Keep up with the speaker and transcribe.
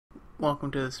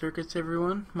Welcome to the circus,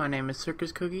 everyone. My name is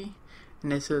Circus Cookie,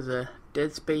 and this is a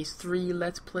Dead Space 3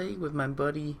 Let's Play with my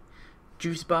buddy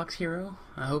Juicebox Hero.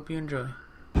 I hope you enjoy.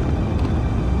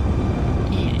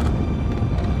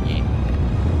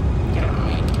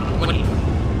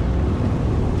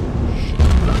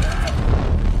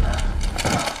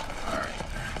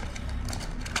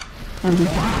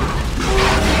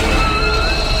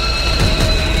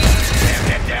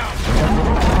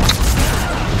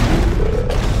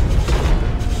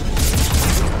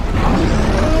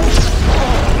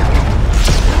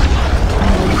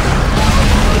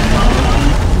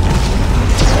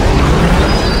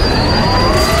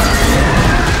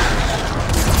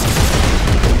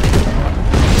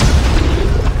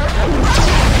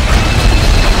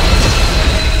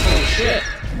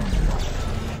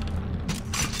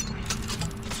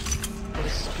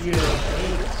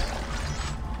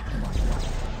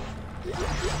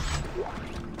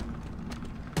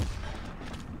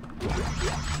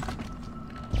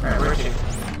 Alright, where to?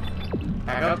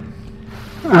 Back up?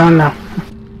 No.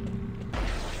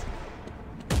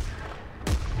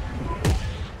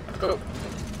 Let's go.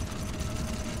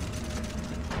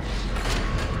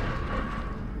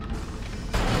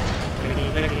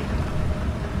 Lickety.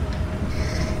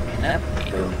 And up we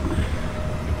go.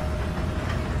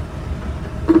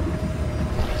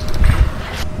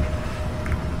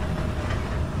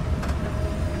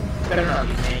 Better not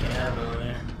be making it up over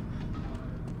there.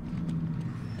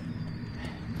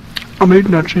 I'm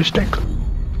eating that cheese steak.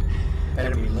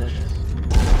 Better be delicious.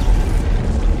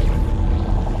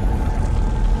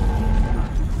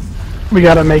 We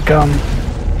gotta make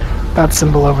that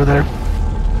symbol over there.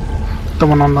 The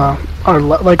one on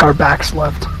our backs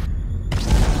left.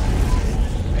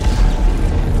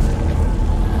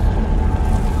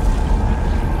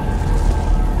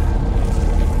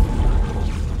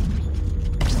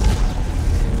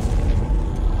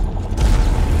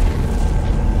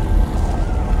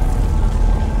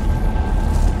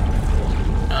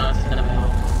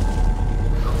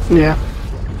 Yeah.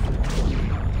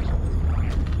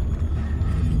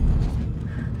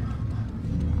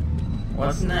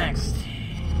 What's next?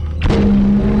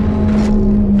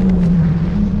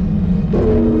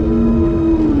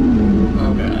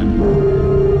 Oh god.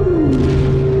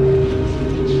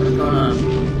 What's going on?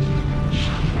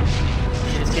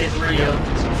 Shit's getting real.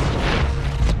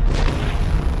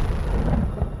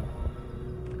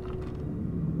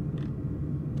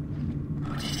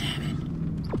 What just happened?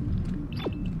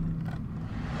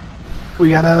 We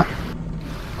gotta...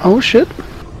 Oh shit.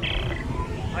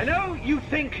 I know you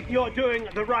think you're doing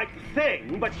the right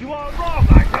thing, but you are wrong,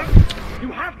 Isaac.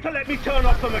 You have to let me turn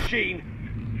off the machine.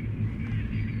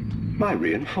 My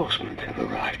reinforcements have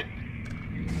arrived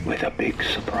with a big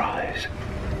surprise.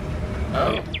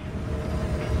 Oh.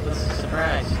 What's the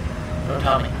surprise? Don't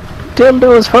tell me.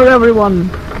 Dildos for everyone!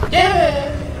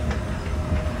 Yeah!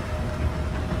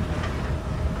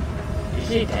 You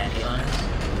see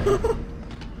Dandelions?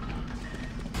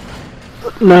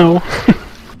 No.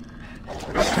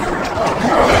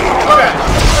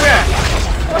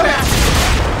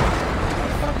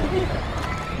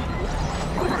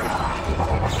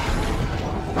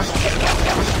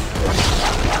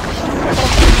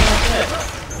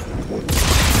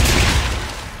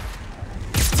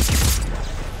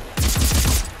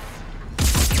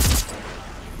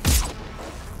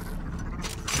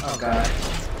 Oh god.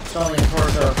 It's only a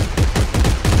torso.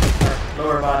 Or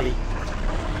lower body.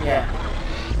 Yeah.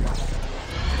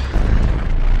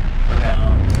 Okay.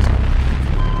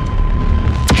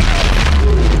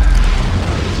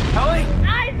 Ellie?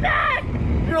 Isaac!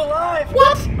 You're alive!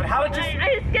 What? But how did you...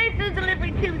 I escaped the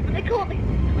delivery tubes, but they caught me.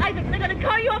 Isaac, they're gonna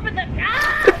call you up in the...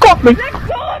 Ah! They got me! Let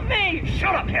go of me!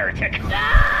 Shut up, heretic!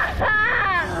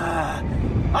 Ah!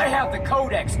 I have the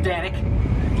codex, Danik.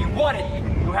 If you want it,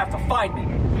 you have to find me.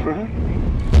 Huh?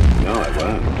 No, I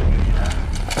won't.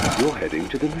 You're heading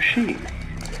to the machine.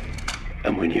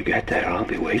 And when you get there, I'll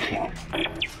be waiting. We're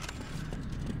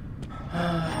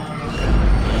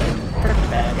the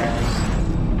bad guys.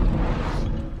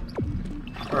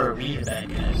 Or are we the bad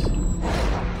guys?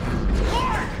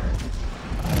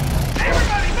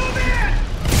 Everybody move in!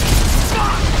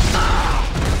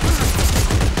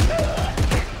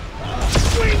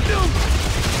 Scream doom!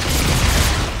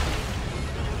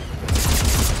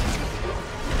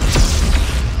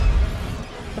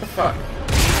 What the fuck?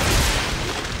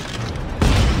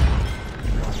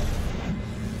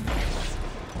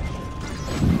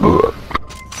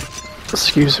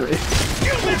 Excuse me.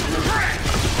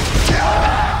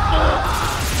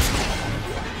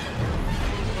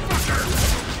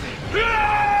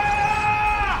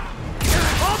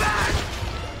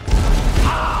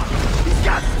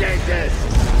 Jesus!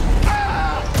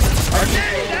 Are you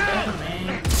down, man?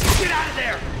 Get out of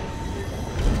there!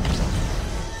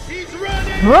 He's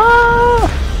running!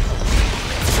 Ah!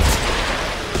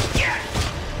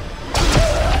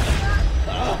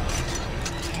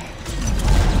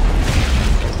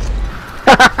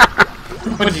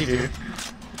 What'd you do?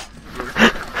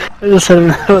 I just hit him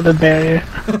with a barrier.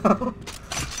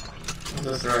 Is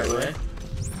this the right way?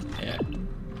 Yeah.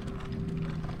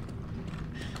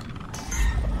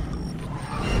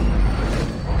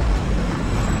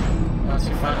 Once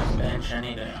you find a bench, I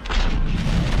need to...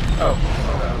 Oh,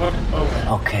 okay, what? Okay.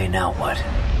 Okay, now what?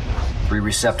 3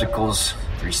 receptacles,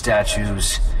 3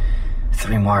 statues,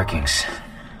 3 markings.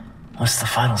 What's the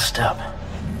final step?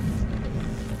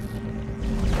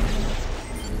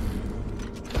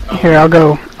 Here, I'll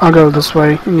go this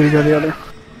way, and you go the other.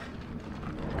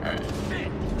 Alright.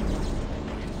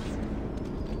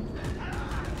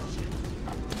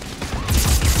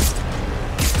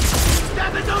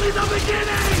 That is only the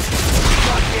beginning!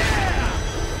 Fuck yeah!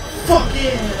 Fuck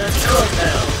yeah, that's good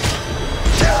now.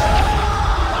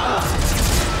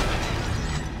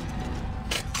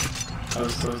 That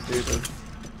was so stupid.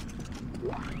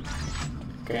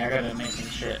 Okay, I gotta make some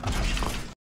shit.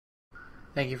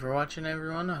 Thank you for watching,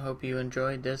 everyone. I hope you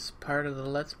enjoyed this part of the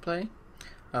Let's Play.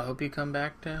 I hope you come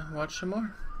back to watch some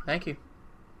more. Thank you.